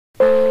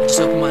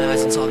Just opened my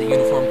eyes and saw the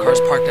uniform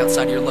cars parked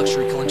outside of your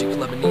luxury collegiate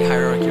club in neat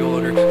hierarchical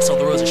order. I saw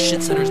the rows of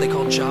shit centers they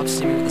call jobs,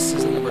 steaming with the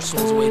sizzling of our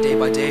souls away day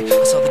by day.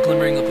 I saw the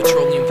glimmering of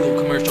petroleum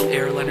fuel commercial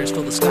airliners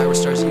fill the sky where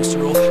stars used to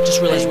roll.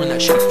 Just realized we're in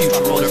that shitty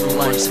future world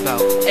everyone's about.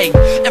 Hey,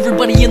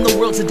 everybody in the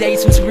world today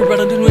seems to be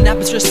running into an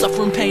atmosphere of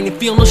suffering pain and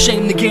feel no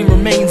shame. The game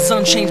remains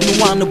unchanged.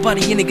 Meanwhile,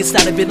 nobody in it gets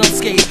out of it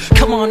unscathed.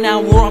 Come on now,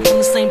 we're all from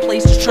the same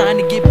place, just trying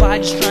to get by,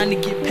 just trying to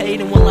get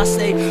paid. And when I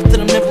say that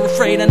I'm never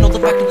afraid, I know the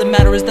fact of the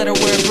matter is that I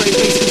wear a brave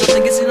face. Cause I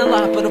think it's seen a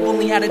lot, but I've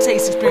only had a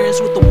taste. Experience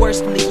with the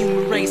worst in the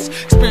human race.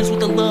 Experience with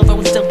the love I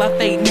was dealt by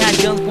fate and had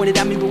guns pointed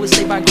at me but was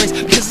saved by grace.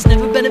 Because it's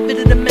never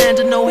benefited a man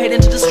to know hate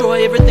and to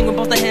destroy everything with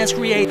both the hands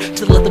create.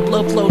 To let the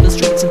blood flow the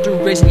streets and through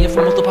grazing it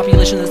from most of the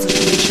population that's the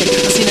street shape.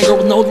 I seen a girl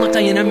with no luck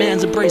die in her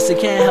man's embrace. I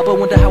can't help but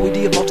wonder how we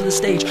de-evolved to the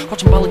stage.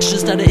 Watching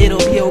politicians stutter it'll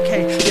be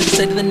okay. Yet the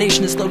state of the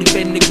nation is slowly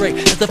fading to gray.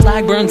 As the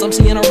flag burns, I'm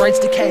seeing our rights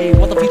decay,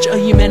 while the future of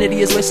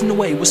humanity is wasting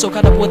away. We're so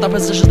caught up with our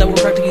possessions that we're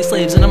practically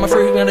slaves, and I'm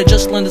afraid we're gonna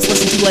just learn this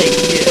lesson too late.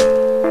 Yeah.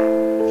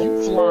 If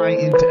you fly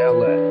into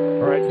LA,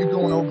 alright, you're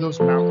going over those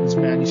mountains,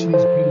 man, you see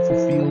these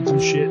beautiful fields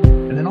and shit,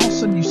 and then all of a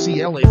sudden you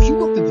see LA. If you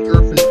looked at the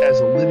earth as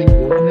a living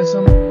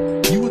organism,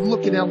 you would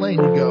look at LA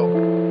and you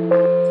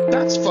go,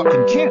 that's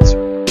fucking cancer.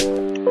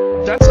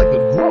 That's like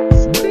a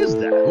growth. What is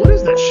that? What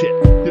is that shit?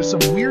 There's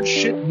some weird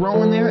shit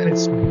growing there, and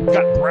it's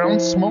got brown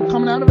smoke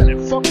coming out of it, and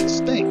it fucking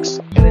stinks.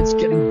 And it's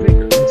getting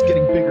bigger, and it's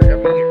getting bigger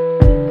every year.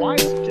 Well, why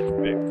is it getting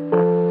bigger?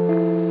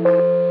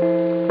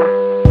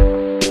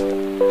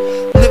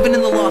 Living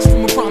in the lost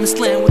from a promised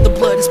land where the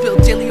blood is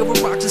spilled daily over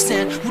rocks and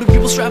sand. Where the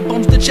people strap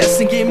bombs to their chests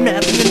and get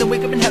mad, and then they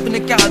wake up in heaven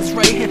at God's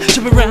right hand.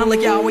 Jump around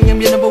like Yahweh,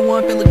 I'm your number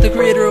one fan, like the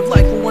creator of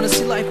life. We wanna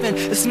see life end.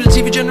 It seems the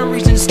TV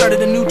generation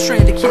started a new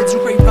trend. The kids who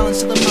crave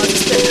violence to the mouth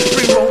is spent.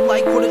 Roll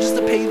like quarter just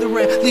to pay the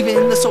rent,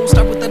 leaving the soul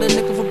starved without a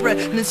nickel for bread.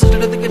 And instead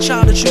of think a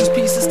child to choose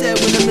peace instead,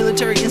 when the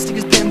military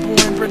instinct has been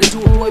born, bred into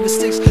a boy with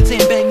sticks,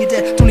 saying bang you're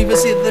dead. Don't even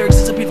see that there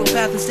exists a peaceful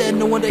path instead.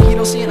 No wonder he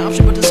don't see an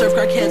option but to serve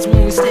crackheads.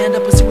 When we stand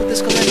up and see what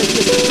this calamity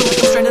is, feel like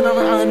I'm stranded on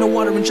an island, no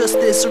water and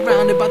justice,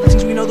 surrounded by the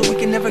things we know that we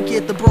can never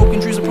get. The broken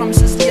dreams and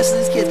promises to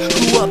yesterday's kids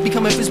grew up,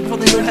 becoming free before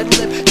they learn how to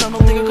live. And I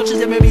don't think our culture's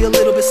yet maybe a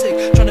little bit sick,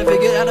 trying to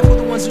figure out if we're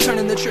the ones who turn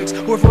in the tricks,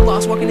 or if we're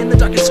lost walking in the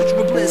dark in search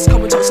of bliss,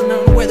 comatose and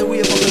unaware that we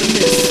have all been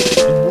amiss.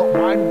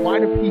 Why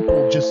do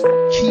people just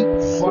keep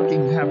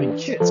fucking having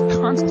kids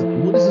constantly?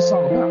 What is this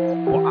all about?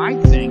 Well, I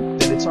think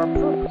that it's our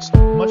purpose.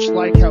 Much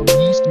like how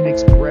yeast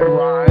makes bread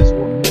rise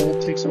or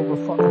mold takes over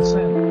a fucking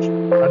sandwich.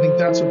 I think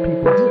that's what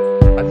people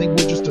do. I think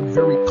we're just a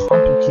very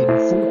complicated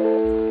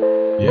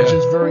form. Which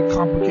is a very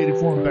complicated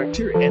form of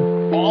bacteria.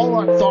 And all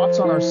our thoughts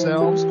on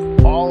ourselves,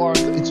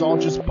 it's all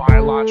just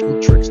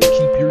biological tricks to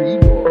keep your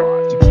ego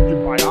alive, to keep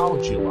your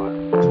biology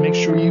alive, to make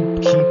sure you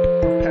keep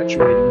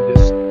perpetuating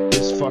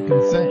this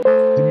fucking thing.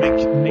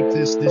 To make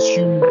this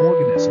human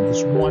organism,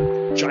 this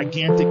one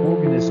gigantic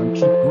organism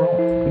keep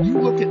growing. When you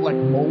look at like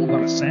mold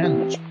on a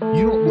sandwich,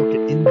 you don't look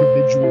at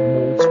individual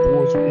mold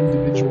spores with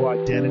individual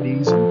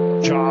identities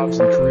and jobs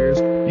and careers.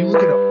 You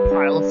look at a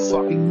pile of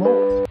fucking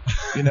mold,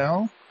 you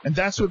know? And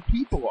that's what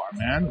people are,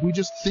 man. We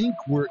just think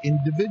we're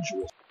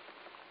individuals.